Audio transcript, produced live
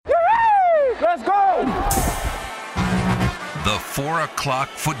The 4 o'clock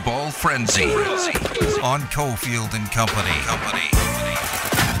football frenzy on Cofield and Company.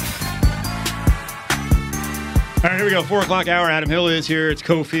 All right, here we go. 4 o'clock hour. Adam Hill is here. It's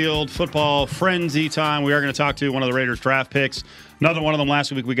Cofield football frenzy time. We are going to talk to one of the Raiders draft picks. Another one of them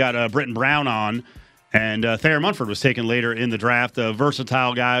last week we got Britton Brown on. And Thayer Munford was taken later in the draft, a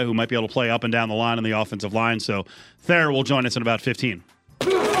versatile guy who might be able to play up and down the line on the offensive line. So Thayer will join us in about 15.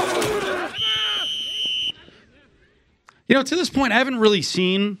 You know, to this point, I haven't really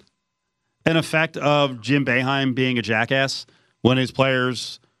seen an effect of Jim Boeheim being a jackass when his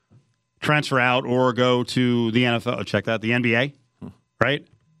players transfer out or go to the NFL. Check that, the NBA, right?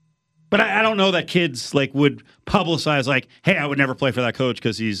 But I don't know that kids would publicize hey, I would never play for that coach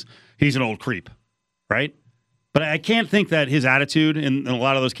because he's an old creep, right? But I can't think that his attitude in a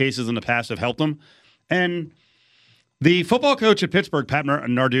lot of those cases in the past have helped him. And the football coach at Pittsburgh, Pat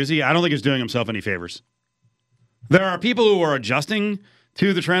Narduzzi, I don't think is doing himself any favors. There are people who are adjusting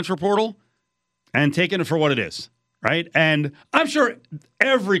to the transfer portal and taking it for what it is, right? And I'm sure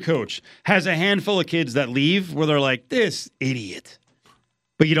every coach has a handful of kids that leave where they're like, this idiot.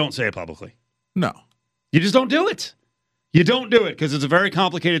 But you don't say it publicly. No. You just don't do it. You don't do it because it's a very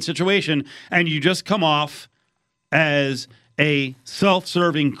complicated situation, and you just come off as a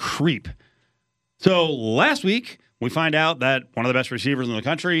self-serving creep. So last week, we find out that one of the best receivers in the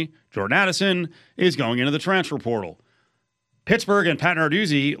country, Jordan Addison, is going into the transfer portal. Pittsburgh and Pat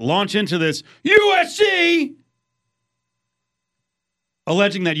Narduzzi launch into this USC,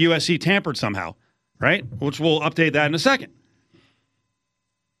 alleging that USC tampered somehow, right? Which we'll update that in a second.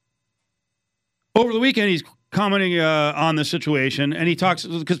 Over the weekend, he's commenting on this situation, and he talks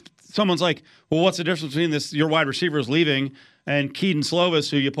because someone's like, well, what's the difference between your wide receiver is leaving and Keaton Slovis,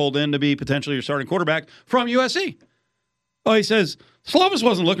 who you pulled in to be potentially your starting quarterback from USC? Oh, he says, Slovis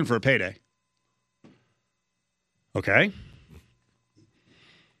wasn't looking for a payday. Okay.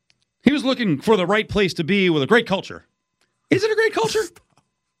 He was looking for the right place to be with a great culture. Is it a great culture?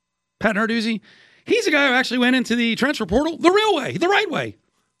 Pat Narduzzi, he's a guy who actually went into the transfer portal the real way, the right way.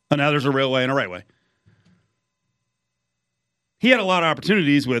 And now there's a real way and a right way. He had a lot of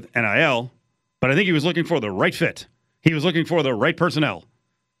opportunities with NIL, but I think he was looking for the right fit. He was looking for the right personnel.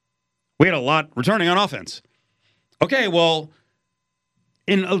 We had a lot returning on offense. Okay, well,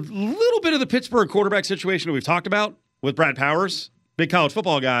 in a little bit of the Pittsburgh quarterback situation that we've talked about with Brad Powers, big college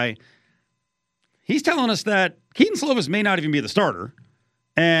football guy, he's telling us that Keaton Slovis may not even be the starter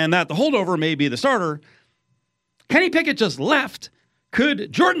and that the holdover may be the starter. Kenny Pickett just left.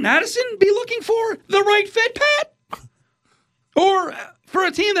 Could Jordan Addison be looking for the right fit, Pat? Or for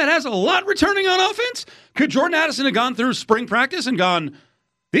a team that has a lot returning on offense, could Jordan Addison have gone through spring practice and gone,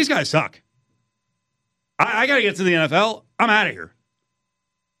 these guys suck. I got to get to the NFL. I'm out of here.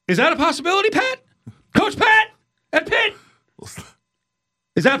 Is that a possibility, Pat? Coach Pat at Pitt?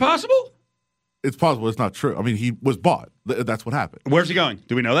 Is that possible? It's possible. It's not true. I mean, he was bought. That's what happened. Where's he going?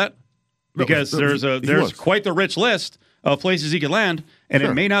 Do we know that? Because there's quite the rich list of places he could land, and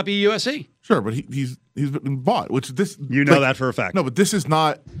It may not be USC. Sure, but he's been bought. Which this that for a fact. No, but this is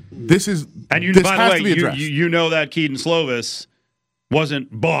not. This is and this by has the to way, be addressed. you know that Keaton Slovis wasn't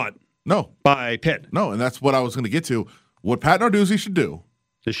bought. No, by Pitt. No, and that's what I was going to get to. What Pat Narduzzi should do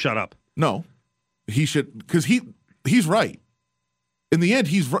is shut up. No, he should because he's right. In the end,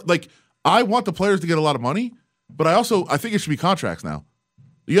 he's like I want the players to get a lot of money, but I think it should be contracts now.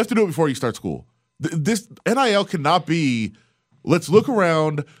 You have to do it before you start school. This NIL cannot be. Let's look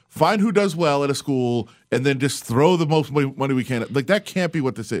around, find who does well at a school, and then just throw the most money we can. Like that can't be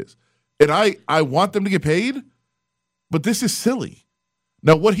what this is. And I want them to get paid, but this is silly.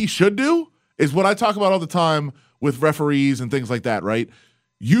 Now, what he should do is what I talk about all the time with referees and things like that, right?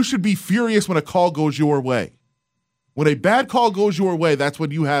 You should be furious when a call goes your way. When a bad call goes your way, that's when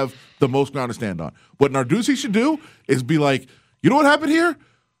you have the most ground to stand on. What Narduzzi should do is be like, you know what happened here?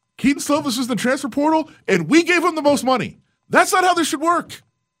 Keaton Slovis was in the transfer portal, and we gave him the most money. That's not how this should work.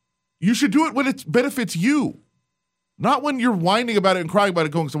 You should do it when it benefits you, not when you're whining about it and crying about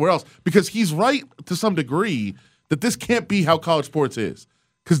it going somewhere else, because he's right to some degree that this can't be how college sports is.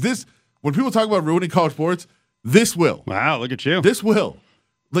 Because when people talk about ruining college sports, this will. Wow, look at you. This will.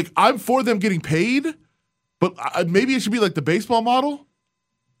 Like, I'm for them getting paid, but maybe it should be like the baseball model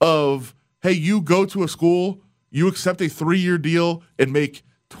of, hey, you go to a school, you accept a 3-year deal and make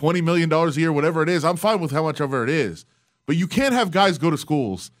 $20 million a year, whatever it is. I'm fine with how much ever it is. But you can't have guys go to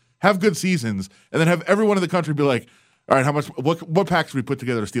schools, have good seasons, and then have everyone in the country be like, all right, what packs should we put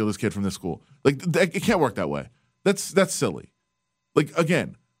together to steal this kid from this school? Like, it can't work that way. That's silly. Like,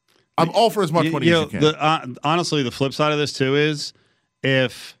 again, I'm all for as much money as you can. Honestly, the flip side of this, too, is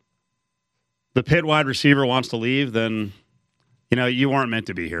if the Pitt wide receiver wants to leave, then you weren't meant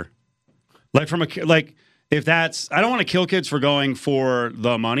to be here. If that's, I don't want to kill kids for going for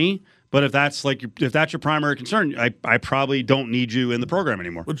the money, but if that's your primary concern, I probably don't need you in the program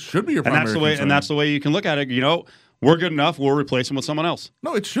anymore. It should be your primary concern. And that's the way you can look at it. We're good enough. We'll replace them with someone else.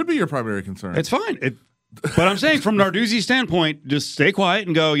 No, it should be your primary concern. It's fine. But I'm saying from Narduzzi's standpoint, just stay quiet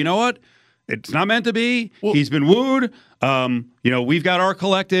and go, you know what? It's not meant to be. Well, he's been wooed. We've got our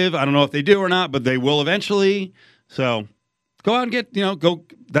collective. I don't know if they do or not, but they will eventually. So go out and get,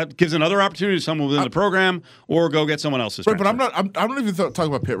 that gives another opportunity to someone within the program, or go get someone else's. Right, but I'm not even talking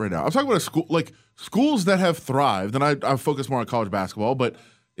about Pitt right now. I'm talking about a school, like schools that have thrived, and I focus more on college basketball, but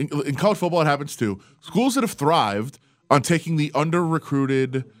in college football it happens too. Schools that have thrived on taking the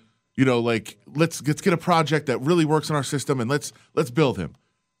under-recruited, let's get a project that really works in our system and let's build him.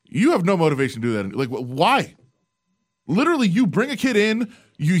 You have no motivation to do that. Like, why? Literally, you bring a kid in,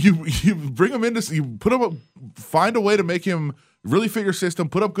 you bring him in, you put him up, find a way to make him really fit your system,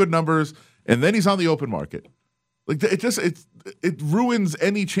 put up good numbers, and then he's on the open market. Like, it ruins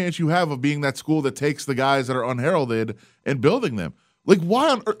any chance you have of being that school that takes the guys that are unheralded and building them. Like, why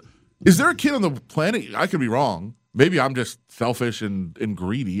on earth? Is there a kid on the planet? I could be wrong. Maybe I'm just selfish and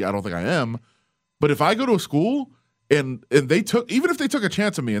greedy. I don't think I am. But if I go to a school and even if they took a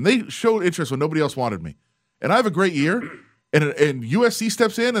chance on me and they showed interest when nobody else wanted me, and I have a great year, and USC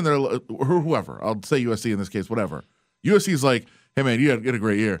steps in and they're, or whoever, I'll say USC in this case, whatever. USC's like, hey man, you had a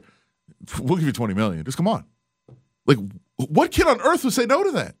great year. We'll give you $20 million. Just come on. Like, what kid on earth would say no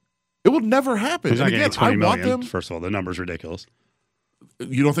to that? It will never happen. And again, $20 million. First of all, the number's ridiculous.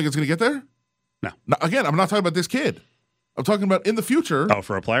 You don't think it's going to get there? No. Again, I'm not talking about this kid. I'm talking about in the future. Oh,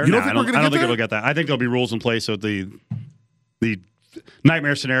 for a player? You don't think we're going to get there? I don't think it'll get that. I think there'll be rules in place so the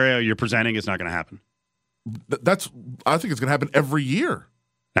nightmare scenario you're presenting is not going to happen. I think it's going to happen every year.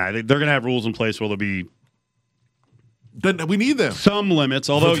 Nah, they're going to have rules in place where there'll be. Then we need them. Some limits,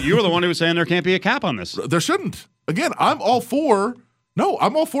 although you were the one who was saying there can't be a cap on this. There shouldn't. Again, I'm all for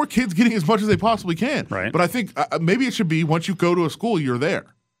kids getting as much as they possibly can. Right. But I think maybe it should be once you go to a school, you're there.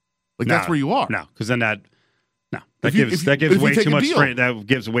 That's where you are. No, because then that gives way too much strength. That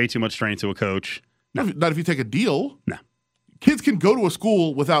gives way too much strength to a coach. No. Not if you take a deal. No. Kids can go to a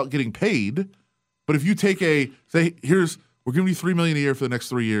school without getting paid, but if you take we're giving you $3 million a year for the next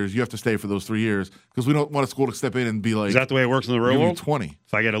 3 years, you have to stay for those 3 years because we don't want a school to step in and be like, is that the way it works in the real world? 20.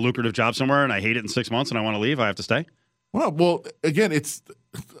 If I get a lucrative job somewhere and I hate it in 6 months and I want to leave, I have to stay. Well, again,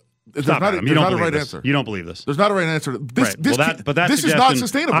 there's not a right answer. You don't believe this. There's not a right answer. This is not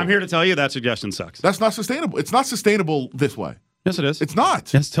sustainable. I'm here to tell you that suggestion sucks. That's not sustainable. It's not sustainable this way. Yes, it is. It's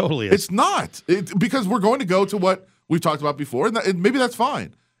not. Yes, totally is. It's not. Because we're going to go to what we talked about before, and maybe that's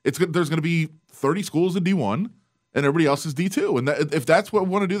fine. There's going to be 30 schools in D1, and everybody else is D2. And if that's what we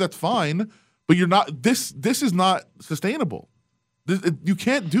want to do, that's fine. But you're not. This is not sustainable. You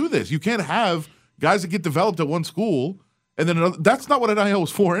can't do this. You can't have guys that get developed at one school, and then another. That's not what NIL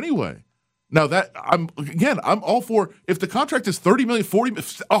was for anyway. Now I'm all for if the contract is $30 million, $40 million,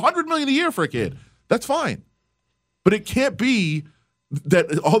 $100 million a year for a kid, that's fine. But it can't be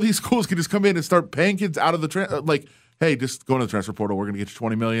that all these schools can just come in and start paying kids out of the hey, just go into the transfer portal. We're going to get you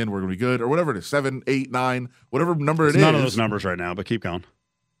 $20 million. We're going to be good, or whatever it is, 7, 8, 9, whatever number it is. None of those numbers right now, but keep going.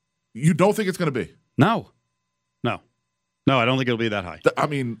 You don't think it's going to be? No, I don't think it'll be that high. I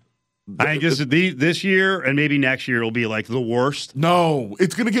mean, I think this year and maybe next year will be like the worst. No,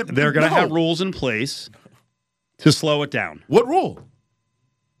 it's going to get. They're going to have rules in place to slow it down. What rule?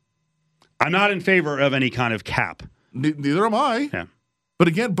 I'm not in favor of any kind of cap. Neither am I. Yeah.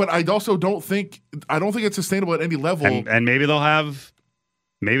 But I also don't think it's sustainable at any level. And maybe they'll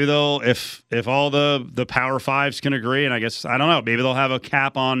if all the Power Fives can agree, and I guess I don't know, maybe they'll have a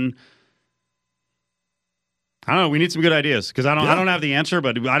cap on. I don't know. We need some good ideas because I don't have the answer,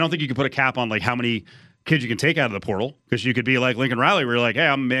 but I don't think you can put a cap on like how many kids you can take out of the portal because you could be like Lincoln Riley, where you're like, hey,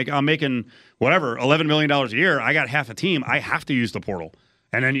 I'm making whatever $11 million a year. I got half a team. I have to use the portal.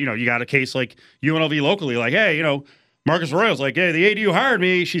 And then, you got a case like UNLV locally, like, hey, Marcus Arroyo's like, hey, the AD who hired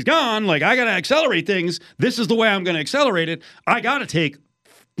me, she's gone. Like, I got to accelerate things. This is the way I'm going to accelerate it. I got to take,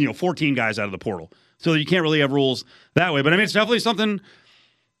 14 guys out of the portal. So you can't really have rules that way. But, I mean, it's definitely something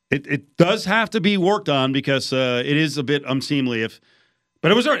it does have to be worked on because it is a bit unseemly.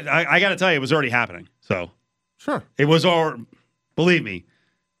 But it was already, I got to tell you, it was already happening. So, sure. It was believe me,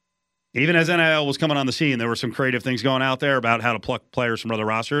 even as NIL was coming on the scene, there were some creative things going out there about how to pluck players from other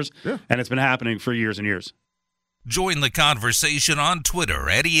rosters, and it's been happening for years and years. Join the conversation on Twitter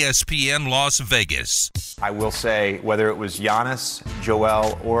at ESPN Las Vegas. I will say, whether it was Giannis,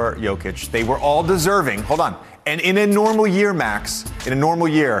 Joel, or Jokic, they were all deserving. Hold on. And in a normal year, Max,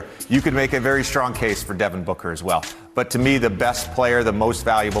 you could make a very strong case for Devin Booker as well. but to me, the best player, the most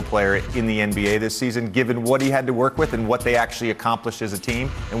valuable player in the NBA this season, given what he had to work with and what they actually accomplished as a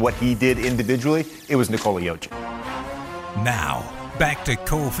team and what he did individually, it was Nikola Jokic. Now, back to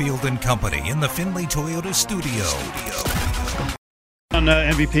Cofield and Company in the Findlay Toyota studio. On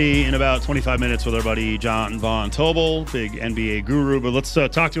MVP in about 25 minutes with our buddy John Von Tobel, big NBA guru. But let's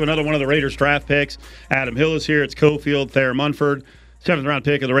talk to another one of the Raiders draft picks. Adam Hill is here. It's Cofield, Thayer Munford. 7th round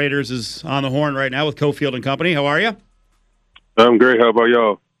pick of the Raiders is on the horn right now with Cofield and Company. How are you? I'm great. How about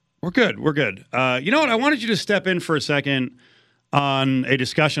y'all? We're good. You know what? I wanted you to step in for a second on a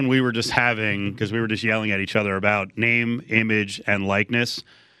discussion we were just having because we were just yelling at each other about name, image, and likeness.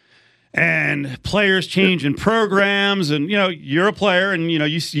 And players change in programs, and you're a player, and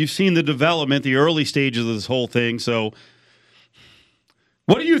you've seen the development, the early stages of this whole thing. So,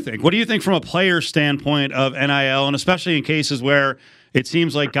 what do you think? What do you think from a player standpoint of NIL, and especially in cases where it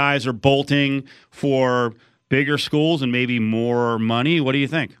seems like guys are bolting for bigger schools and maybe more money? What do you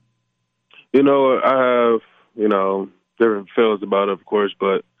think? I have different feelings about it, of course,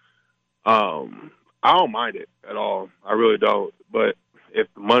 but I don't mind it at all. I really don't, but if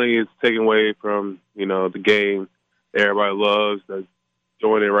the money is taken away from, the game that everybody loves, that's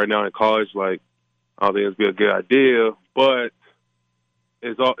joining right now in college, I don't think it'd be a good idea. But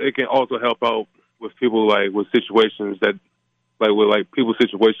it can also help out with people with situations that, people's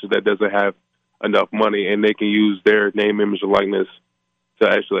situations that doesn't have enough money, and they can use their name, image, and likeness to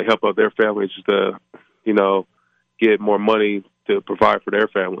actually help out their families just to, get more money to provide for their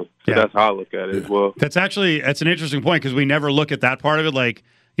family. So that's how I look at it as well. That's an interesting point because we never look at that part of it.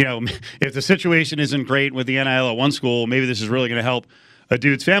 If the situation isn't great with the NIL at one school, maybe this is really going to help a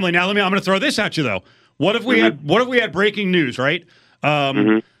dude's family. Now, I'm going to throw this at you though. What if we had breaking news, right?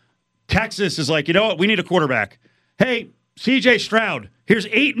 Texas is like, you know what? We need a quarterback. Hey, CJ Stroud, here's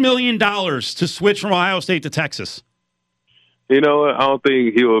 $8 million to switch from Ohio State to Texas. You know what? I don't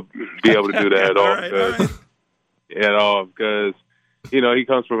think he will be able to do that at all. At all, because he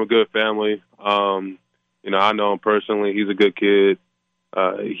comes from a good family. I know him personally. He's a good kid.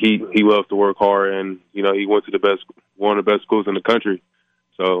 He loves to work hard, and he went to one of the best schools in the country.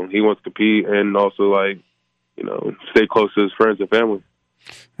 So he wants to compete and also stay close to his friends and family.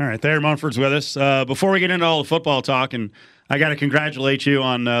 All right, Thayer Munford's with us. Before we get into all the football talk, and I got to congratulate you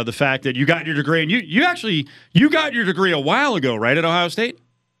on the fact that you got your degree, and you got your degree a while ago, right, at Ohio State?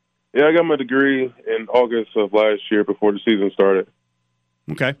 Yeah, I got my degree in August of last year before the season started.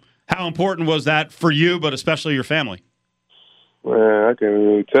 Okay. How important was that for you, but especially your family? Man, I can't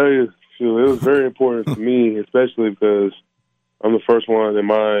really tell you. It was very important to me, especially because I'm the first one in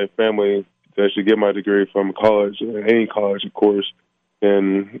my family to actually get my degree from college, any college, of course.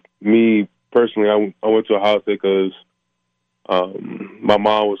 And me, personally, I went to Ohio State because my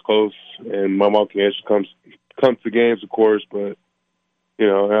mom was close, and my mom can actually come to games, of course, but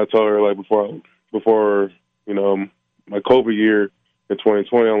and I told her before my COVID year in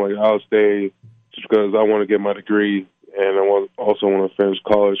 2020, I'm like, I'll stay just because I want to get my degree, and I also want to finish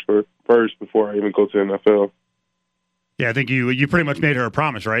college first before I even go to the NFL. Yeah, I think you pretty much made her a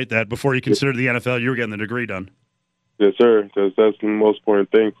promise, right? That before you considered the NFL, you were getting the degree done. Yes, sir. Because that's the most important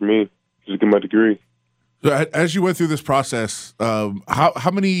thing for me, just get my degree. So as you went through this process,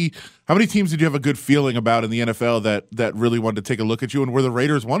 how many teams did you have a good feeling about in the NFL that really wanted to take a look at you, and were the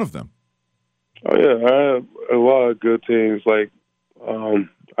Raiders one of them? Oh yeah, I had a lot of good teams. I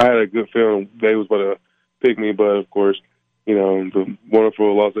had a good feeling they was going to pick me, but of course, the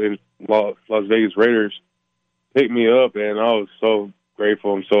wonderful Las Vegas Raiders picked me up, and I was so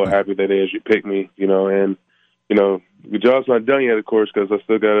grateful. I'm so happy that they actually picked me. The job's not done yet, of course, because I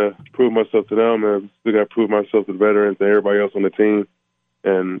still got to prove myself to them, and I still got to prove myself to the veterans and everybody else on the team.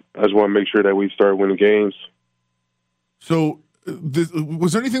 And I just want to make sure that we start winning games. So,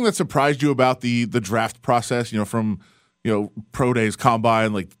 was there anything that surprised you about the draft process? From pro days,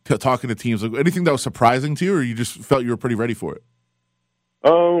 combine, talking to teams, anything that was surprising to you, or you just felt you were pretty ready for it?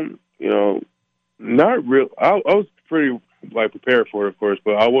 Not real. I was pretty prepared for it, of course,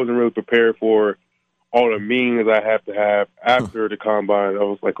 but I wasn't really prepared for all the meetings I have to have after the combine. I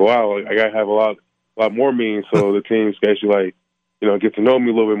was like, wow, I got to have a lot more meetings so the teams can actually, get to know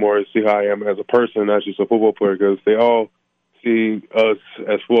me a little bit more and see how I am as a person, not just a football player, because they all see us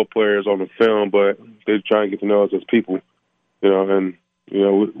as football players on the film, but they try and get to know us as people, and,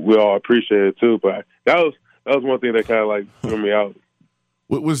 we all appreciate it too. But that was one thing that kind of threw me out.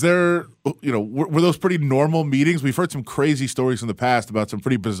 Was there, were those pretty normal meetings? We've heard some crazy stories in the past about some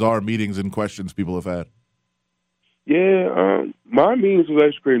pretty bizarre meetings and questions people have had. Yeah, my meetings was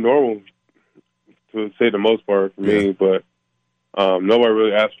actually pretty normal, to say the most part for me. But nobody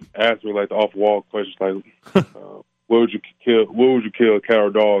really asked me the off-wall questions what would you kill, a cat or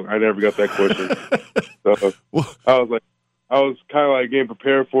dog? I never got that question. So I was kind of like getting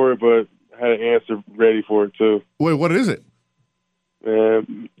prepared for it, but had an answer ready for it too. Wait, what is it?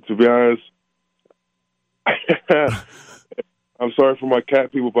 And to be honest, I'm sorry for my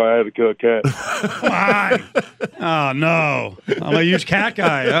cat people, but I had to kill a cat. Why? Oh no, I'm a huge cat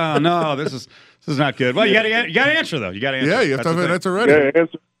guy. Oh no, this is not good. Well, you got to answer though. You got to answer. Yeah, you have to have an answer ready.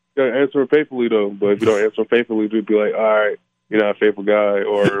 Yeah, answer faithfully though. But if you don't answer faithfully, you'd be like, all right, you're not a faithful guy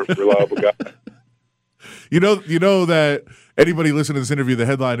or a reliable guy. You know that anybody listening to this interview, the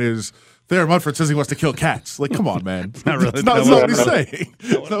headline is Thayer Munford says he wants to kill cats. Like, come on, man. It's not really. It's not what he's saying.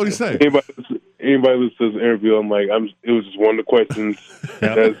 It's not what he's saying. Anybody listens to this interview, I'm like, it was just one of the questions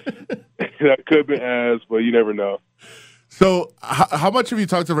that could have been asked, but you never know. So, how much have you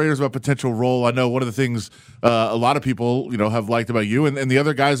talked to Raiders about potential role? I know one of the things a lot of people have liked about you and the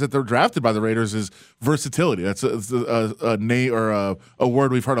other guys that they're drafted by the Raiders is versatility. That's a name or a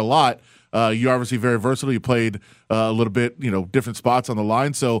word we've heard a lot. You're obviously very versatile. You played a little bit, different spots on the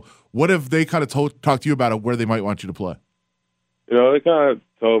line. So, what have they kind of talked to you about where they might want you to play? They kind of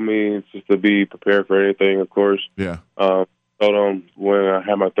told me just to be prepared for anything, of course. Yeah. Told them when I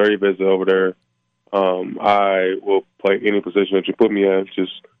had my 30 visit over there, I will play any position that you put me in.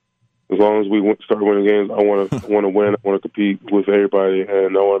 Just as long as we start winning games, I want to win. I want to compete with everybody,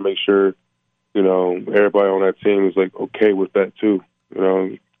 and I want to make sure everybody on that team is like okay with that too.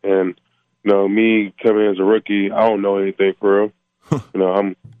 And me coming in as a rookie, I don't know anything for real.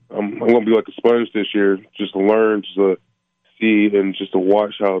 I'm gonna be like a sponge this year, just to learn, just to see, and just to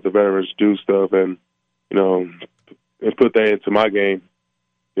watch how the veterans do stuff, and and put that into my game,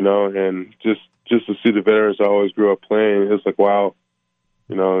 and just to see the veterans I always grew up playing, it's like wow,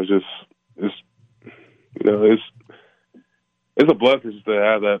 it's a blessing just to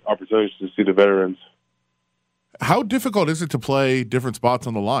have that opportunity to see the veterans. How difficult is it to play different spots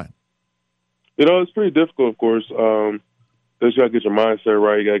on the line? It's pretty difficult, of course. You got to get your mindset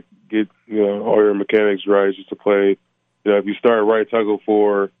right. You got to get, all your mechanics right just to play. If you start right tackle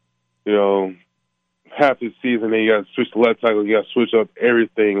for, half the season, then you got to switch to left tackle. You got to switch up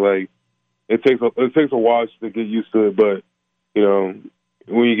everything. Like it takes a while to get used to it, but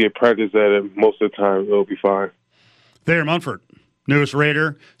when you get practice at it, most of the time it'll be fine. Thayer Munford, newest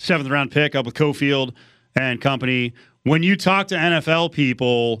Raider, 7th round pick up with Cofield and company. When you talk to NFL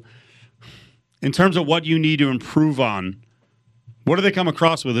people, in terms of what you need to improve on, what do they come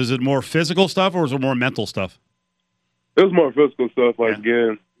across with? Is it more physical stuff or is it more mental stuff? It was more physical stuff,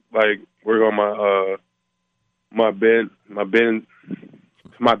 working on my bend,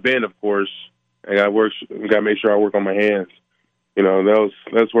 of course. And got to make sure I work on my hands.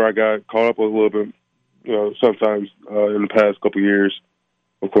 That's where I got caught up a little bit. Sometimes in the past couple of years,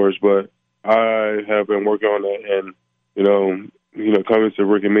 of course, but I have been working on that, and coming to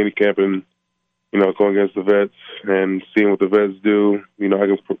rookie minicamp and going against the vets and seeing what the vets do, I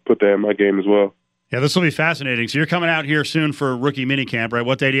can put that in my game as well. Yeah, this will be fascinating. So you're coming out here soon for rookie minicamp, right?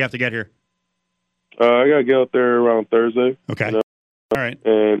 What day do you have to get here? I got to get out there around Thursday. Okay. All right.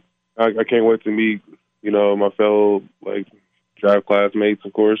 And I can't wait to meet, my fellow, draft classmates,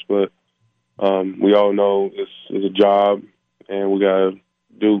 of course, but we all know it's a job, and we got to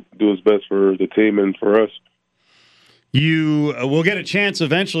do its best for the team and for us. You will get a chance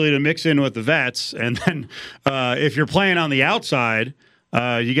eventually to mix in with the vets, and then if you're playing on the outside,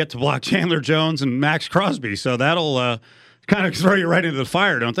 you get to block Chandler Jones and Max Crosby. So that'll kind of throw you right into the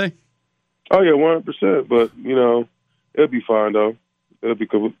fire, don't they? Oh, yeah, 100%. But, it'll be fine, though. It'll be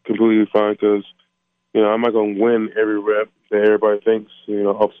completely fine because, I'm not going to win every rep that everybody thinks,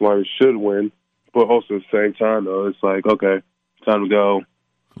 offensive linemen should win. But also at the same time, though, it's like, okay, time to go,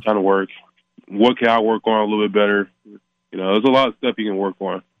 time to work. What can I work on a little bit better? There's a lot of stuff you can work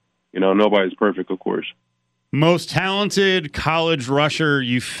on. Nobody's perfect, of course. Most talented college rusher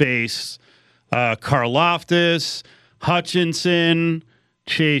you face, Karlaftis, Hutchinson,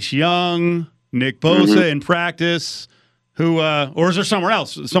 Chase Young, Nick Bosa in practice. Who, or is there someone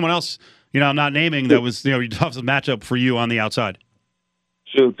else? Someone else, I'm not naming that was, your toughest matchup for you on the outside.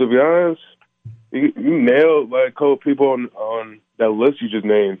 Shoot, to be honest, you nailed a couple people on that list you just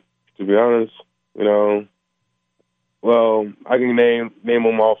named. To be honest, well, I can name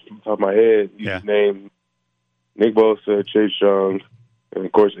them off the top of my head. You name Nick Bosa, Chase Young, and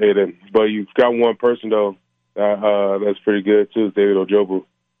of course Aiden. But you've got one person though that's pretty good too, David Ojobu.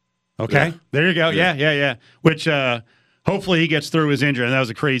 Okay, there you go. Yeah. Which hopefully he gets through his injury. And that was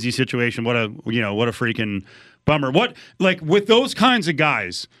a crazy situation. What a freaking bummer. What with those kinds of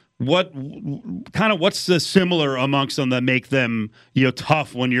guys? What's the similar amongst them that make them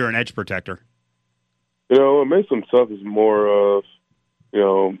tough when you're an edge protector? You know, what makes them tough is more of, you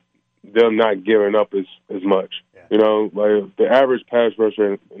know, them not giving up as much. Yeah. You know, like the average pass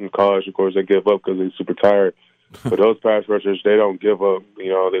rusher in college, of course, they give up because they're super tired. But those pass rushers, they don't give up. You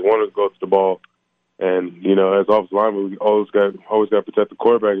know, they want to go to the ball. And, you know, as offensive linemen, we always got to protect the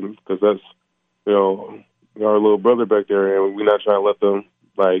quarterback because that's, you know, our little brother back there, and we're not trying to let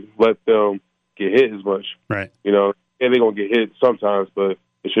them get hit as much. Right. You know, and they're going to get hit sometimes, but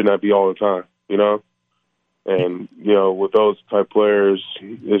it should not be all the time, you know? And, you know, with those type players,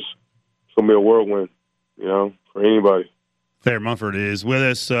 it's going to be a whirlwind, you know, for anybody. Thayer Munford is with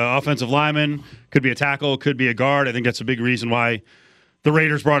us. Offensive lineman, could be a tackle, could be a guard. I think that's a big reason why the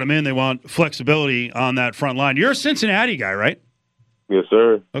Raiders brought him in. They want flexibility on that front line. You're a Cincinnati guy, right? Yes,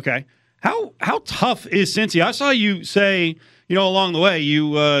 sir. Okay. How tough is Cincy? I saw you say, you know, along the way,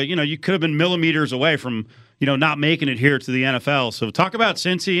 you could have been millimeters away from, you know, not making it here to the NFL. So talk about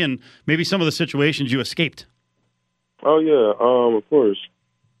Cincy and maybe some of the situations you escaped. Oh, yeah, of course.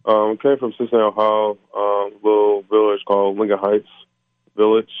 Came from Cincinnati, Ohio, little village called Lincoln Heights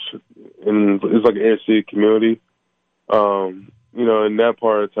Village, and it's like an inner city community. You know, in that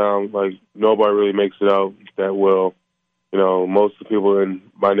part of town, like, nobody really makes it out that well. You know, most of the people in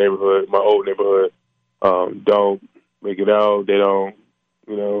my neighborhood, my old neighborhood, don't make it out. They don't,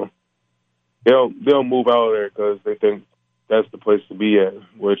 you know, they don't move out of there because they think that's the place to be at,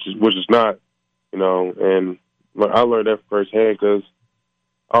 which is not, you know. And I learned that firsthand because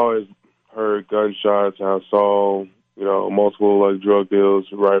I always heard gunshots and I saw, you know, multiple like drug deals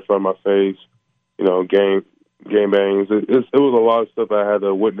right in front of my face, you know, gang bangs. It was a lot of stuff I had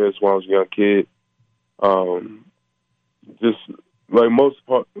to witness when I was a young kid. Just like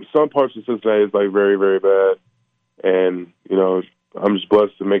some parts of Cincinnati is like very, very bad, and you know, I'm just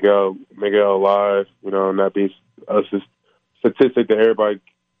blessed to make it out alive. You know, not be a statistic that everybody,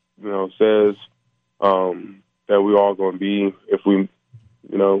 you know, says that we all going to be if we,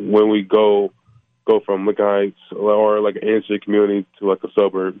 you know, when we go from Lincoln Heights or like an inner city community to like a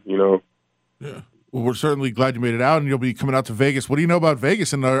suburb, you know. Yeah. Well, we're certainly glad you made it out, and you'll be coming out to Vegas. What do you know about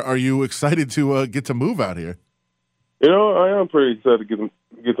Vegas, and are you excited to get to move out here? You know, I am pretty excited to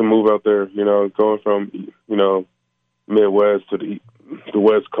get to move out there. You know, going from, you know, Midwest to the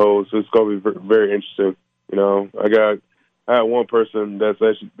West Coast, it's going to be very interesting. You know, I had one person that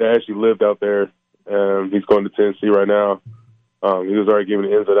actually lived out there, and he's going to Tennessee right now. He was already giving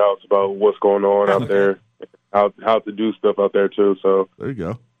the ins and outs about what's going on out there, how to do stuff out there too. So there you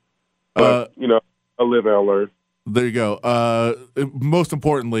go. But, you know, I live and I learn. There you go. Most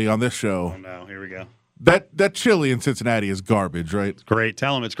importantly on this show. Oh no, here we go. That chili in Cincinnati is garbage, right? It's great.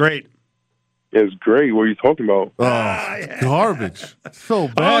 Tell him it's great. It's great. What are you talking about? Oh, yeah. Garbage. So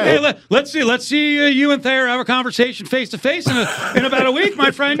bad. Okay, let's see you and Thayer have a conversation face to face in about a week, my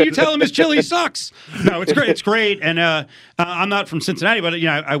friend. You tell him his chili sucks. No, it's great. It's great. And I'm not from Cincinnati, but you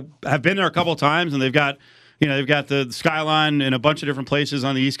know, I have been there a couple of times, and they've got the skyline in a bunch of different places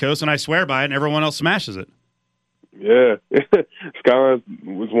on the East Coast, and I swear by it, and everyone else smashes it. Yeah, Skyline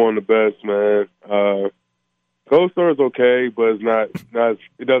was one of the best, man. Cold Store is okay, but it's not.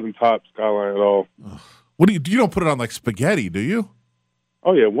 It doesn't top Skyline at all. What do you don't put it on like spaghetti, do you?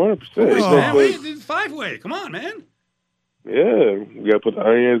 Oh yeah, 100%. It's 5-way. Come on, man. Yeah, you got to put the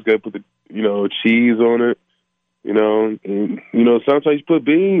onions, got to put the cheese on it. You know, and, you know, sometimes you put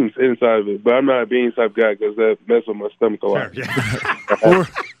beans inside of it, but I'm not a beans type guy because that messes with my stomach a lot. Sure, yeah.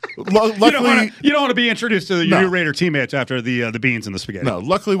 Luckily, you don't want to be introduced to your Raider teammates after the beans and the spaghetti. No,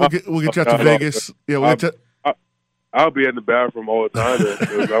 luckily we'll get you out to Vegas. Yeah, I'll be in the bathroom all the time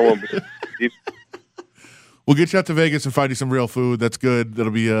because I won't be. We'll get you out to Vegas and find you some real food. That's good.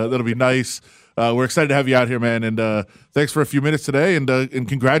 That'll be nice. We're excited to have you out here, man. And thanks for a few minutes today. And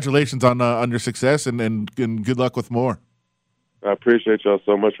congratulations on your success and good luck with more. I appreciate y'all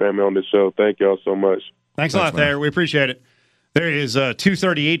so much for having me on this show. Thank y'all so much. Thanks a lot, Thayer. We appreciate it. There is a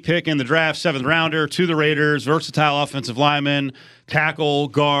 238 pick in the draft, 7th rounder to the Raiders, versatile offensive lineman, tackle,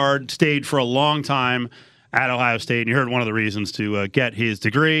 guard, stayed for a long time at Ohio State. And you heard one of the reasons to get his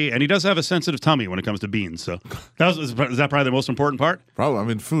degree. And he does have a sensitive tummy when it comes to beans. So is that probably the most important part? Probably. I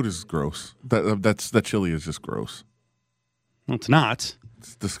mean, food is gross. That chili is just gross. Well, it's not.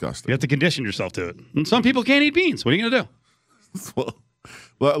 It's disgusting. You have to condition yourself to it. And some people can't eat beans. What are you going to do?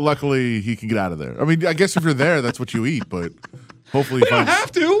 Well, luckily he can get out of there. I mean, I guess if you're there, that's what you eat. But hopefully, you don't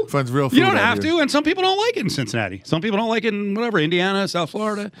have to. Finds real food. You don't have to. And some people don't like it in Cincinnati. Some people don't like it in whatever, Indiana, South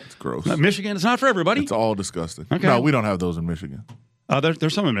Florida. It's gross. Michigan. It's not for everybody. It's all disgusting. Okay. No, we don't have those in Michigan.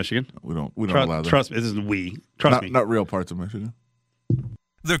 There's some in Michigan. We don't allow them. Trust me. This isn't we. Trust me. Not real parts of Michigan.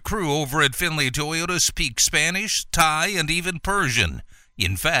 The crew over at Finley Toyota speak Spanish, Thai, and even Persian.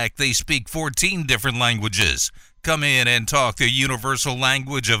 In fact, they speak 14 different languages. Come in and talk the universal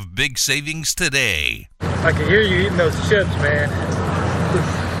language of big savings today. I can hear you eating those chips, man.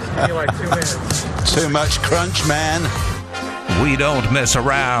 Just give me like 2 minutes. Too much crunch, man. We don't mess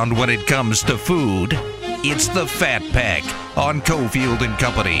around when it comes to food. It's the Fat Pack on Cofield and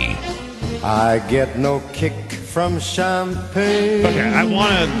Company. I get no kick from champagne. Okay, I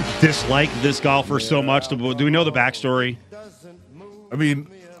want to dislike this golfer so much. Do we know the backstory? I mean,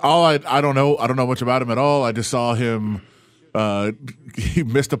 I don't know much about him at all. I just saw him. He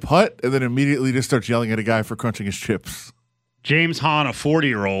missed a putt and then immediately just starts yelling at a guy for crunching his chips. James Hahn, a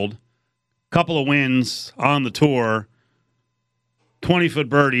 40-year-old, couple of wins on the tour, 20-foot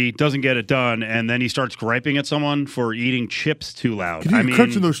birdie, doesn't get it done, and then he starts griping at someone for eating chips too loud.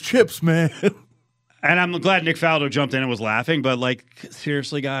 Crunching those chips, man. And I'm glad Nick Faldo jumped in and was laughing, but like,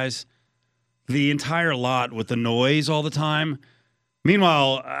 seriously, guys, the entire lot with the noise all the time.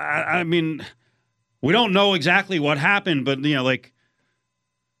 Meanwhile, I mean, we don't know exactly what happened, but, you know, like,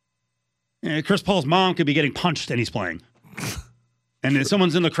 Chris Paul's mom could be getting punched and he's playing. And then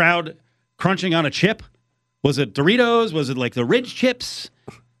someone's in the crowd crunching on a chip. Was it Doritos? Was it like the Ridge chips?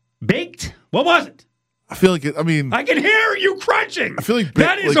 Baked? What was it? I feel like I can hear you crunching. I feel like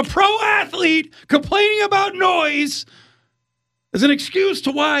that is a pro athlete complaining about noise as an excuse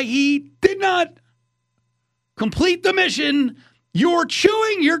to why he did not complete the mission. You're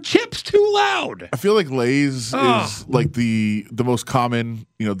chewing your chips too loud. I feel like Lay's is like the most common,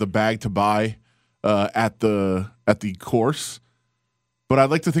 the bag to buy at the course. But I'd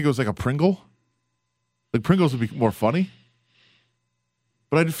like to think it was like a Pringle. Like Pringles would be more funny.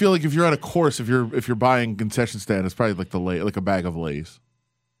 But I just feel like if you're at a course, if you're buying concession stand, it's probably like a bag of Lay's.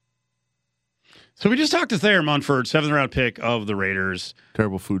 So we just talked to Thayer Munford, 7th round pick of the Raiders.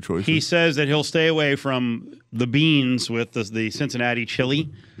 Terrible food choices. He says that he'll stay away from the beans with the Cincinnati chili,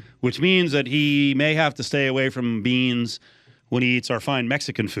 which means that he may have to stay away from beans when he eats our fine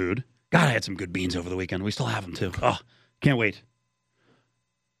Mexican food. God, I had some good beans over the weekend. We still have them too. Oh, can't wait.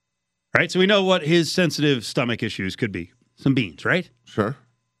 Right, so we know what his sensitive stomach issues could be. Some beans, right? Sure.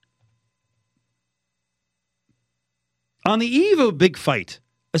 On the eve of a big fight,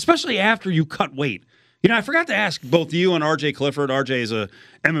 especially after you cut weight, I forgot to ask both you and RJ Clifford. RJ is a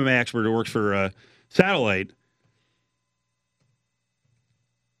MMA expert who works for Satellite,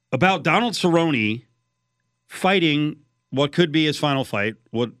 about Donald Cerrone fighting what could be his final fight,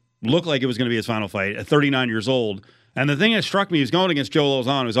 what looked like it was going to be his final fight at 39 years old. And the thing that struck me, he's going against Joe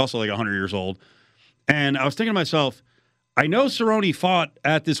Lozano, who's also like 100 years old. And I was thinking to myself, I know Cerrone fought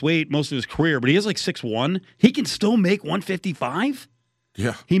at this weight most of his career, but he is like 6'1". He can still make 155?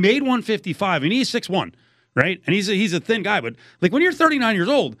 Yeah. He made 155, and he's 6'1", right? And he's a thin guy. But like when you're 39 years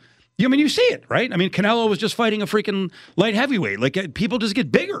old, you see it, right? I mean, Canelo was just fighting a freaking light heavyweight. Like people just get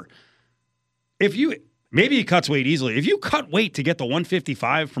bigger. Maybe he cuts weight easily. If you cut weight to get to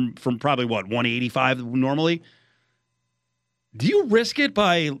 155 from probably, 185 normally, do you risk it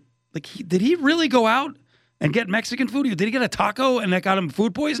by, did he really go out and get Mexican food? Did he get a taco and that got him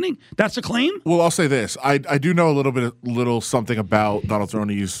food poisoning? That's the claim? Well, I'll say this. I do know a little something about Donald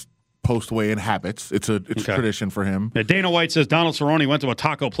Cerrone's post-weigh-in habits. It's a tradition for him. Yeah, Dana White says Donald Cerrone went to a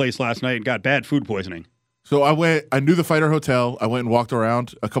taco place last night and got bad food poisoning. So I knew the Fighter Hotel. I went and walked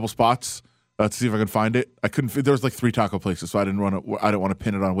around a couple spots to see if I could find it. I couldn't. There was like 3 taco places, so I didn't want to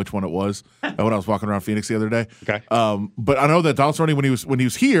pin it on which one it was when I was walking around Phoenix the other day. Okay. But I know that Donald Cerrone, when he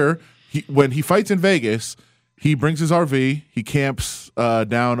was here, when he fights in Vegas, he brings his RV. He camps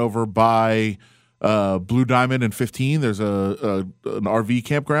down over by Blue Diamond and 15. There's an RV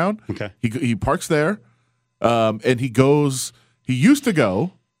campground. Okay. He parks there, and he goes. He used to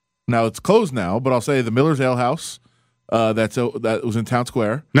go. Now it's closed now, but I'll say the Miller's Ale House. That was in Town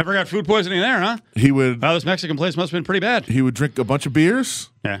Square. Never got food poisoning there, huh? He would. Oh, this Mexican place must have been pretty bad. He would drink a bunch of beers.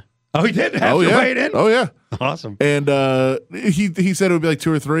 Yeah. Oh, he did have to weigh it in? Oh, yeah. Awesome. And he said it would be like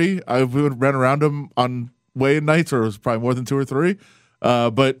 2 or 3. I would run around him on weigh-in nights, or it was probably more than 2 or 3.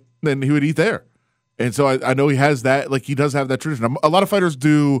 But then he would eat there. And so I know he has that. Like, he does have that tradition. A lot of fighters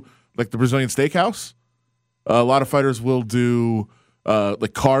do, like, the Brazilian steakhouse. A lot of fighters will do,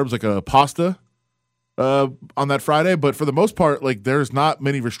 like, carbs, like a pasta. On that Friday, but for the most part, like there's not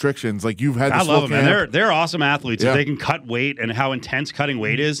many restrictions. Like you've had, I love them, and they're awesome athletes. Yeah. If they can cut weight and how intense cutting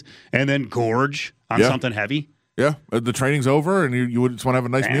weight is, and then gorge on something heavy. Yeah, the training's over, and you would just want to have a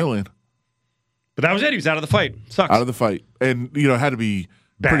nice meal in. But that was it. He was out of the fight. Sucks. Out of the fight, and it had to be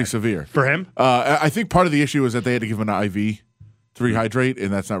pretty severe for him. I think part of the issue is that they had to give him an IV to rehydrate,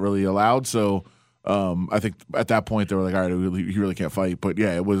 and that's not really allowed. So I think at that point they were like, all right, he really can't fight. But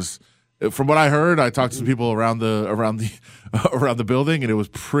yeah, it was From what I heard, I talked to some people around the building, and it was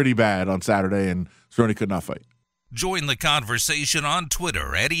pretty bad on Saturday, and Cerrone could not fight. Join the conversation on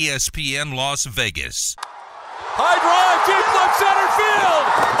Twitter at ESPN Las Vegas. High drive, deep left center field.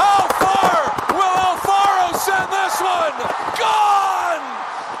 How far will Alfaro send this one? Gone!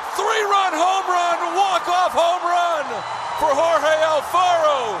 3-run home run, walk-off home run for Jorge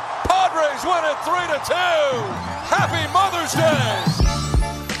Alfaro. Padres win it 3-2. Happy Mother's Day.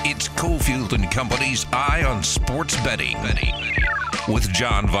 It's Cofield and Company's Eye on Sports Betting with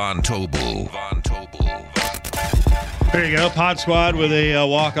John Von Tobel. There you go. Pod Squad with a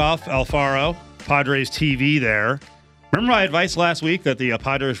walk-off. Alfaro. Padres TV there. Remember my advice last week that the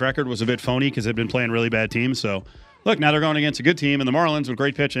Padres record was a bit phony because they'd been playing really bad teams? So, look, now they're going against a good team and the Marlins with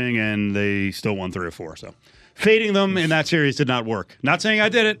great pitching, and they still won 3 or 4. So, fading them in that series did not work. Not saying I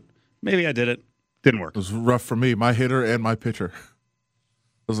did it. Maybe I did it. Didn't work. It was rough for me, my hitter and my pitcher.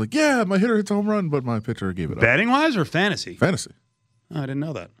 I was like, yeah, my hitter hits a home run, but my pitcher gave it up. Batting-wise or fantasy? Fantasy. Oh, I didn't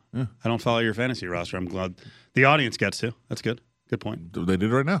know that. Yeah. I don't follow your fantasy roster. I'm glad the audience gets to. That's good. Good point. They did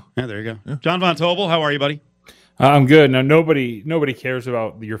it right now. Yeah, there you go. Yeah. John Von Tobel, how are you, buddy? I'm good. Now, nobody cares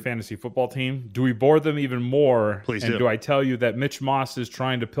about your fantasy football team. Do we bore them even more? Please and do. Do I tell you that Mitch Moss is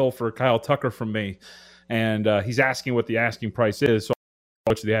trying to pilfer Kyle Tucker from me? And he's asking what the asking price is. So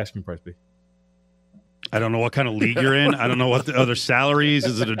what should the asking price be? I don't know what kind of league you're in. I don't know what the other salaries.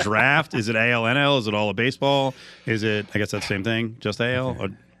 Is it a draft? Is it AL, NL? Is it all of baseball? Is it, I guess that's the same thing, just AL? Or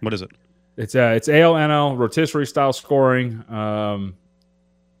what is it? It's AL, NL, rotisserie style scoring.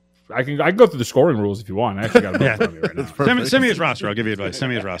 I can go through the scoring rules if you want. I actually got it in front of me right now. Send me his roster. I'll give you advice. Send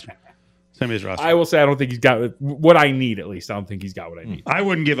me his roster. I will say I don't think he's got what I need, at least. I don't think he's got what I need. I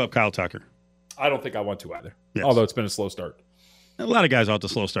wouldn't give up Kyle Tucker. I don't think I want to either, Yes. although it's been a slow start. A lot of guys out to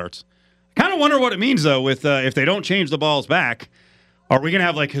slow starts. I kind of wonder what it means, though, with if they don't change the balls back. Are we going to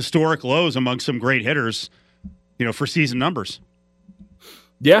have like historic lows among some great hitters, for season numbers?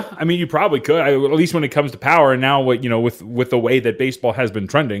 Yeah, I mean, you probably could, at least when it comes to power. And now, with the way that baseball has been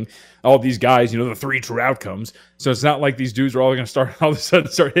trending, all these guys, the 3 true outcomes. So it's not like these dudes are all going to start all of a sudden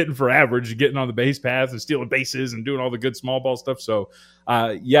start hitting for average, and getting on the base paths and stealing bases and doing all the good small ball stuff. So,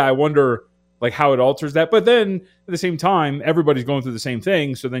 I wonder like how it alters that. But then at the same time, everybody's going through the same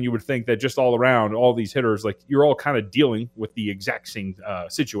thing. So then you would think that just all around, all these hitters, like you're all kind of dealing with the exact same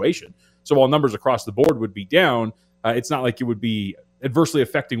situation. So while numbers across the board would be down, it's not like it would be adversely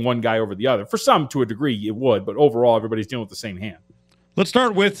affecting one guy over the other. For some, to a degree, it would, but overall, everybody's dealing with the same hand. Let's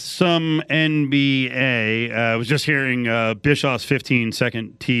start with some NBA. I was just hearing Bischoff's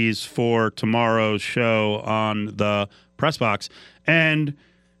 15-second tease for tomorrow's show on the press box, and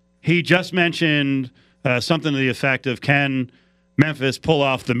he just mentioned something to the effect of, can Memphis pull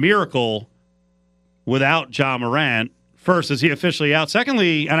off the miracle without Ja Morant? First, is he officially out?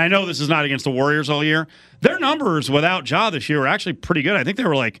 Secondly, and I know this is not against the Warriors all year, their numbers without Ja this year were actually pretty good. I think they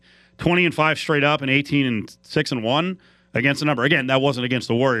were like 20-5 straight up and 18-6-1 against the number. Again, that wasn't against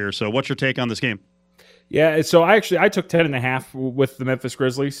the Warriors. So what's your take on this game? Yeah, so I took 10.5 with the Memphis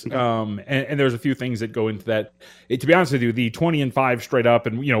Grizzlies, and there's a few things that go into that. To be honest with you, the 20-5 straight up,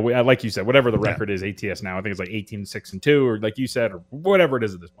 and like you said, whatever the record is, ATS now, I think it's like 18-6-2, or like you said, or whatever it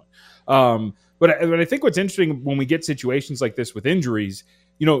is at this point. But I think what's interesting when we get situations like this with injuries,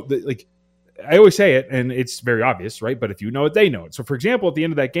 like I always say it, and it's very obvious, right? But if you know it, they know it. So, for example, at the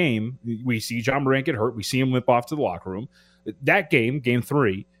end of that game, we see Ja Morant get hurt. We see him limp off to the locker room. That game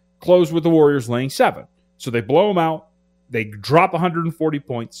 3, closed with the Warriors laying 7. So they blow them out. They drop 140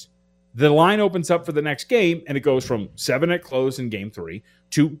 points. The line opens up for the next game, and it goes from 7 at close in game 3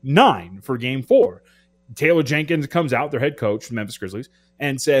 to 9 for game 4. Taylor Jenkins comes out, their head coach from Memphis Grizzlies,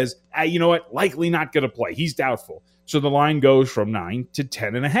 and says, you know what, likely not going to play. He's doubtful. So the line goes from 9 to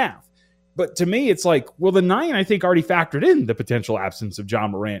 10.5. But to me, it's like, well, the 9, I think, already factored in the potential absence of Ja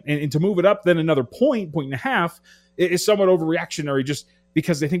Morant. And to move it up then another point and a half, is somewhat overreactionary, just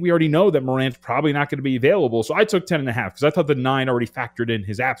because I think we already know that Morant's probably not going to be available. So I took 10.5 because I thought the 9 already factored in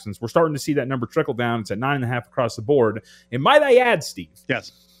his absence. We're starting to see that number trickle down. It's at 9.5 across the board. And might I add, Steve?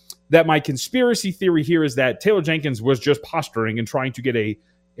 Yes. That my conspiracy theory here is that Taylor Jenkins was just posturing and trying to get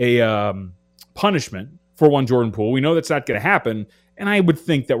a punishment for one Jordan Poole. We know that's not going to happen. And I would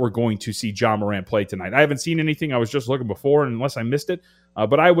think that we're going to see Ja Morant play tonight. I haven't seen anything. I was just looking before, unless I missed it.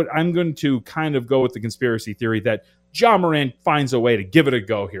 But I'm going to kind of go with the conspiracy theory that Ja Morant finds a way to give it a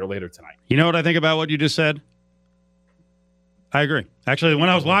go here later tonight. You know what I think about what you just said? I agree. Actually, when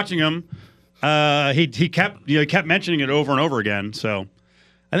I was watching him, he kept mentioning it over and over again. So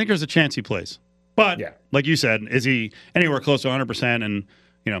I think there's a chance he plays. But like you said, is he anywhere close to 100%? And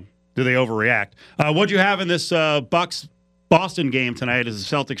do they overreact? What'd you have in this Bucks Boston game tonight as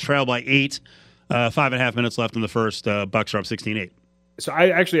the Celtics trail by 8. 5.5 minutes left in the first. Bucks are up 16-8. So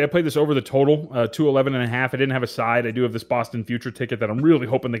I played this over the total, 211.5. I didn't have a side. I do have this Boston future ticket that I'm really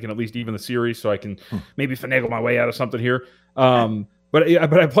hoping they can at least even the series, so I can maybe finagle my way out of something here. But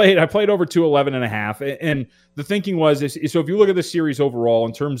I played over 211.5, and the thinking was so if you look at the series overall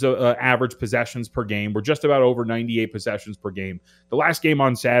in terms of average possessions per game, we're just about over 98 possessions per game. The last game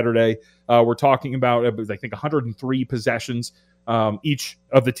on Saturday, we're talking about I think 103 possessions. Each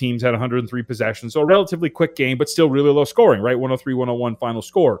of the teams had 103 possessions, so a relatively quick game, but still really low scoring, right? 103-101 final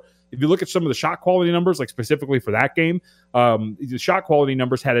score. If you look at some of the shot quality numbers, like specifically for that game, the shot quality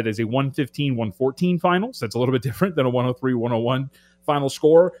numbers had it as a 115-114 final, so that's a little bit different than a 103-101 final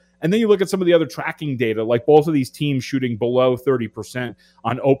score. And then you look at some of the other tracking data, like both of these teams shooting below 30%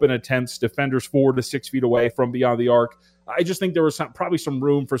 on open attempts, defenders 4 to 6 feet away from beyond the arc. I just think there was probably some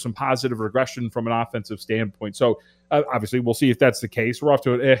room for some positive regression from an offensive standpoint. So obviously we'll see if that's the case. We're off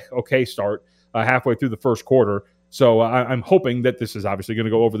to an okay start halfway through the first quarter. So I'm hoping that this is obviously going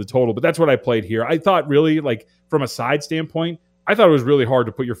to go over the total, but that's what I played here. I thought really, like, from a side standpoint, I thought it was really hard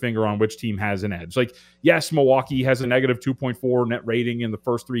to put your finger on which team has an edge. Like, yes, Milwaukee has a negative 2.4 net rating in the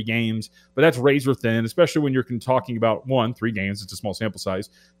first 3 games, but that's razor thin, especially when you're talking about, 1, 3 games. It's a small sample size.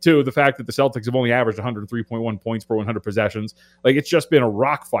 2, the fact that the Celtics have only averaged 103.1 points per 100 possessions. Like, it's just been a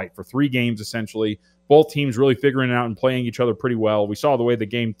rock fight for 3 games, essentially. Both teams really figuring it out and playing each other pretty well. We saw the way the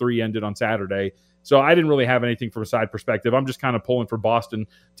game 3 ended on Saturday. So I didn't really have anything from a side perspective. I'm just kind of pulling for Boston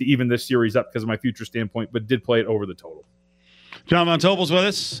to even this series up because of my future standpoint, but did play it over the total. John Von Tobel's with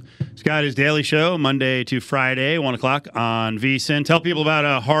us. He's got his daily show Monday to Friday, 1 o'clock on VSiN. Tell people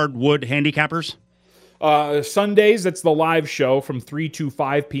about Hardwood Handicappers. Sundays, that's the live show from 3 to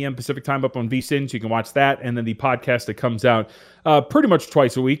 5 p.m. Pacific time up on VSiN, so you can watch that. And then the podcast that comes out pretty much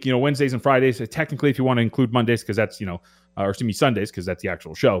twice a week, Wednesdays and Fridays. Technically, if you want to include Mondays, because that's, Sundays, because that's the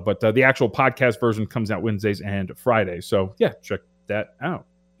actual show. But the actual podcast version comes out Wednesdays and Fridays. So, yeah, check that out.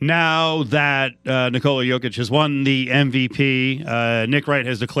 Now that Nikola Jokic has won the MVP, Nick Wright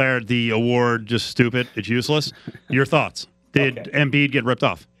has declared the award just stupid. It's useless. Your thoughts? Did Embiid get ripped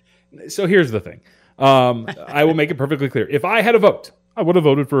off? So here's the thing. I will make it perfectly clear. If I had a vote, I would have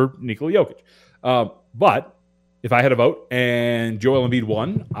voted for Nikola Jokic. But if I had a vote and Joel Embiid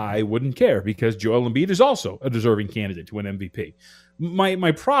won, I wouldn't care because Joel Embiid is also a deserving candidate to win MVP.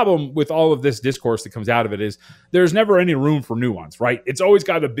 My problem with all of this discourse that comes out of it is there's never any room for nuance, right? It's always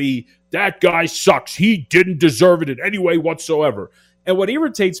got to be, that guy sucks. He didn't deserve it in any way whatsoever. And what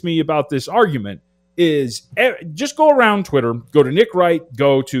irritates me about this argument is just go around Twitter, go to Nick Wright,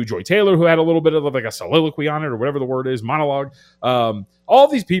 go to Joy Taylor, who had a little bit of like a soliloquy on it or whatever the word is, monologue. All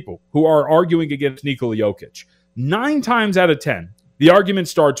these people who are arguing against Nikola Jokic, 9 times out of 10, the argument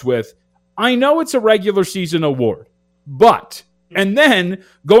starts with, I know it's a regular season award, but... And then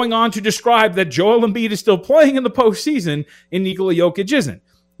going on to describe that Joel Embiid is still playing in the postseason and Nikola Jokic isn't.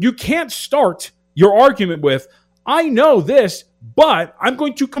 You can't start your argument with, I know this, but I'm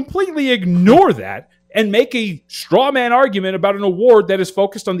going to completely ignore that and make a straw man argument about an award that is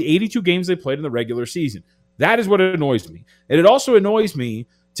focused on the 82 games they played in the regular season. That is what annoys me. And it also annoys me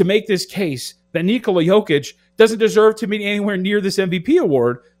to make this case that Nikola Jokic doesn't deserve to be anywhere near this MVP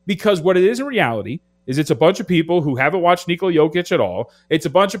award because what it is in reality is it's a bunch of people who haven't watched Nikola Jokic at all. It's a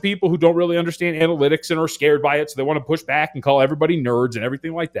bunch of people who don't really understand analytics and are scared by it, so they want to push back and call everybody nerds and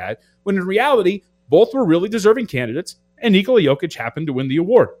everything like that, when in reality, both were really deserving candidates, and Nikola Jokic happened to win the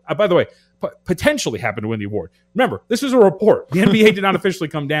award. By the way, potentially happened to win the award. Remember, this is a report. The NBA did not officially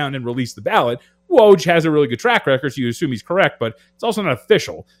come down and release the ballot. Woj has a really good track record, so you assume he's correct, but it's also not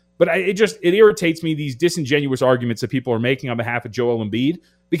official. But it irritates me, these disingenuous arguments that people are making on behalf of Joel Embiid,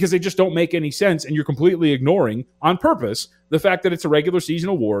 because they just don't make any sense, and you're completely ignoring, on purpose, the fact that it's a regular season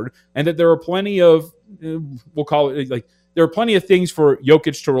award and that there are plenty of, we'll call it, like, there are plenty of things for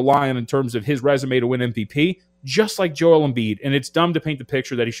Jokic to rely on in terms of his resume to win MVP, just like Joel Embiid, and it's dumb to paint the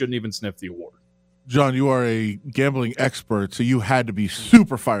picture that he shouldn't even sniff the award. John, you are a gambling expert, so you had to be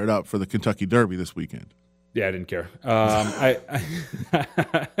super fired up for the Kentucky Derby this weekend. Yeah, I didn't care.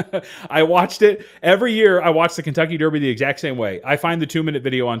 I watched it. Every year, I watch the Kentucky Derby the exact same way. I find the 2-minute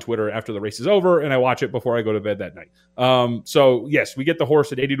video on Twitter after the race is over, and I watch it before I go to bed that night. So, yes, we get the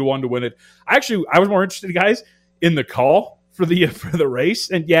horse at 80-1 to win it. I was more interested, guys, in the call for the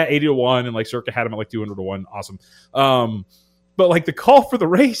race. And, yeah, 80-1, and, like, Circa had him at, like, 200-1. Awesome. But, like, the call for the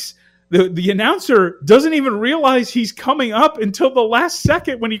race... The announcer doesn't even realize he's coming up until the last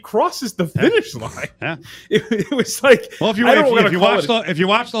second when he crosses the finish line. Yeah. It was like, well, if you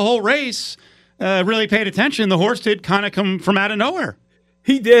watch the whole race, really paid attention, the horse did kind of come from out of nowhere.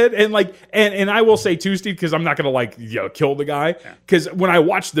 He did, and I will say too, Steve, because I'm not gonna kill the guy. Because when I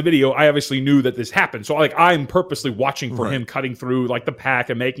watched the video, I obviously knew that this happened. So I'm purposely watching for him cutting through the pack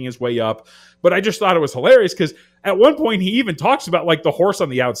and making his way up. But I just thought it was hilarious because at one point he even talks about the horse on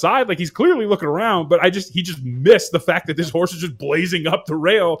the outside, he's clearly looking around, but he just missed the fact that this horse is just blazing up the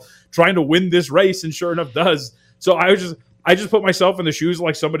rail trying to win this race, and sure enough does. So I just put myself in the shoes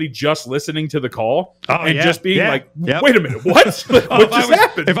of somebody just listening to the call just being wait a minute, what? What just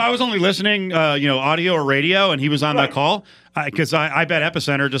happened? If I was only listening, audio or radio, and he was on that call, because I bet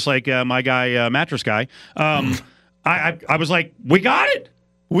Epicenter, just like my guy, Mattress Guy, I was like, we got it.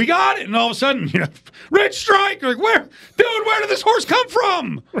 We got it. And all of a sudden, red strike. Where did this horse come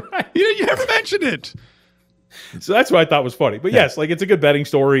from? Right. You never mentioned it. So that's what I thought was funny. But yes, it's a good betting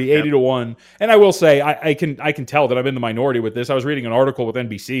story, 80-1. And I will say, I can tell that I'm in the minority with this. I was reading an article with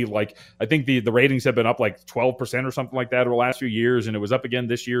NBC. I think the ratings have been up 12% or something like that over the last few years, and it was up again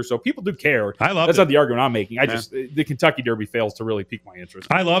this year. So people do care. I love That's not the argument I'm making. The Kentucky Derby fails to really pique my interest.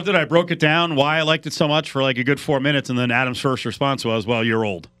 I loved it. I broke it down, why I liked it so much for a good 4 minutes, and then Adam's first response was, well, you're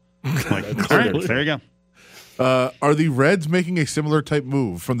old. All right, there you go. Are the Reds making a similar type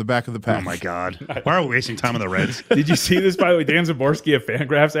move from the back of the pack? Oh, my God. Why are we wasting time on the Reds? Did you see this, by the way? Dan Zaborski of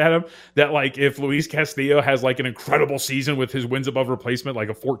Fangraphs, Adam, that if Luis Castillo has an incredible season with his wins above replacement,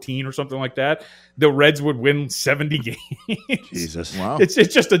 a 14 or something like that, the Reds would win 70 games. Jesus. Wow. It's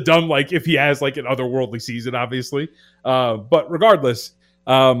just a dumb, if he has an otherworldly season, obviously. But regardless,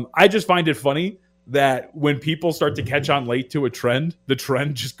 I just find it funny that when people start to catch on late to a trend, the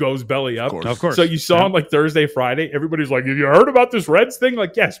trend just goes belly up. Of course. So you saw on Thursday, Friday, everybody's like, have you heard about this Reds thing?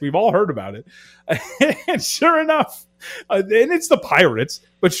 Yes, we've all heard about it. And sure enough, and it's the Pirates,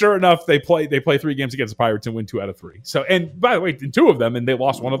 but sure enough, they play 3 games against the Pirates and win 2 out of 3. So, and by the way, in 2 of them, and they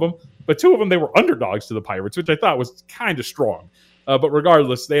lost 1 of them, but 2 of them, they were underdogs to the Pirates, which I thought was kind of strong. But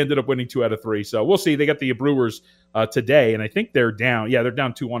regardless, they ended up winning 2 out of 3. So we'll see. They got the Brewers today, and I think they're down. Yeah, they're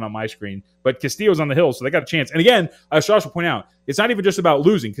down 2-1 on my screen. But Castillo's on the hill, so they got a chance. And again, I should also point out, it's not even just about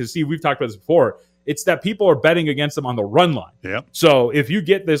losing, because, Steve, we've talked about this before. It's that people are betting against them on the run line. Yep. So if you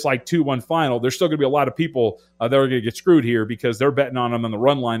get this 2-1 final, there's still going to be a lot of people that are going to get screwed here because they're betting on them on the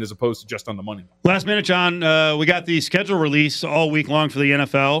run line as opposed to just on the money line. Last minute, John, we got the schedule release all week long for the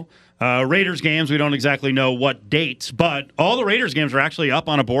NFL. Raiders games, we don't exactly know what dates, but all the Raiders games are actually up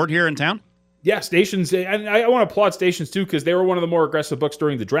on a board here in town. Yeah, Stations, and I want to applaud Stations too because they were one of the more aggressive books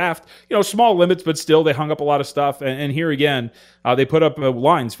during the draft. Small limits, but still they hung up a lot of stuff. And here again, they put up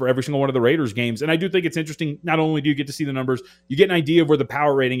lines for every single one of the Raiders games. And I do think it's interesting. Not only do you get to see the numbers, you get an idea of where the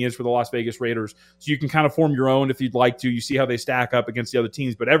power rating is for the Las Vegas Raiders. So you can kind of form your own if you'd like to. You see how they stack up against the other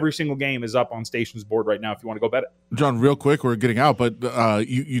teams. But every single game is up on Stations' board right now if you want to go bet it. John, real quick, we're getting out, but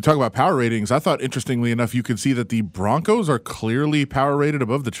you talk about power ratings. I thought, interestingly enough, you could see that the Broncos are clearly power rated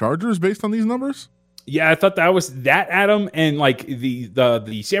above the Chargers based on these numbers. Yeah, I thought that was that, Adam, and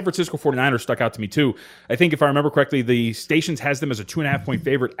the San Francisco 49ers stuck out to me too. I think if I remember correctly, the Stations has them as a 2.5-point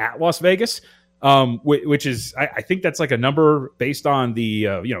favorite at Las Vegas, which is I think that's a number based on the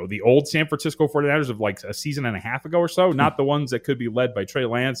the old San Francisco 49ers of a season and a half ago or so, not the ones that could be led by Trey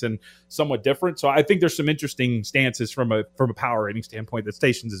Lance and somewhat different. So I think there's some interesting stances from a power rating standpoint that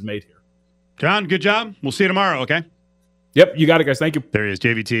Stations has made here. John, good job. We'll see you tomorrow, okay? Yep, you got it, guys. Thank you. There he is.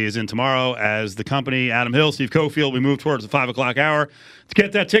 JVT is in tomorrow as the company. Adam Hill, Steve Cofield. We move towards the 5 o'clock hour. To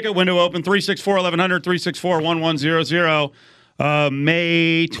get that ticket window open, 364-1100, 364-1100.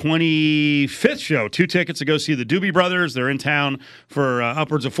 May 25th show. 2 tickets to go see the Doobie Brothers. They're in town for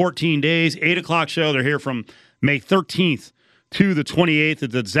upwards of 14 days. 8 o'clock show. They're here from May 13th to the 28th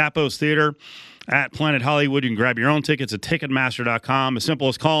at the Zappos Theater at Planet Hollywood. You can grab your own tickets at Ticketmaster.com. As simple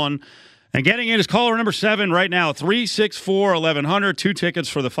as calling. And getting in is caller number 7 right now, 364-1100. 2 tickets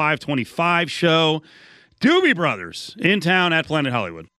for the 525 show. Doobie Brothers in town at Planet Hollywood.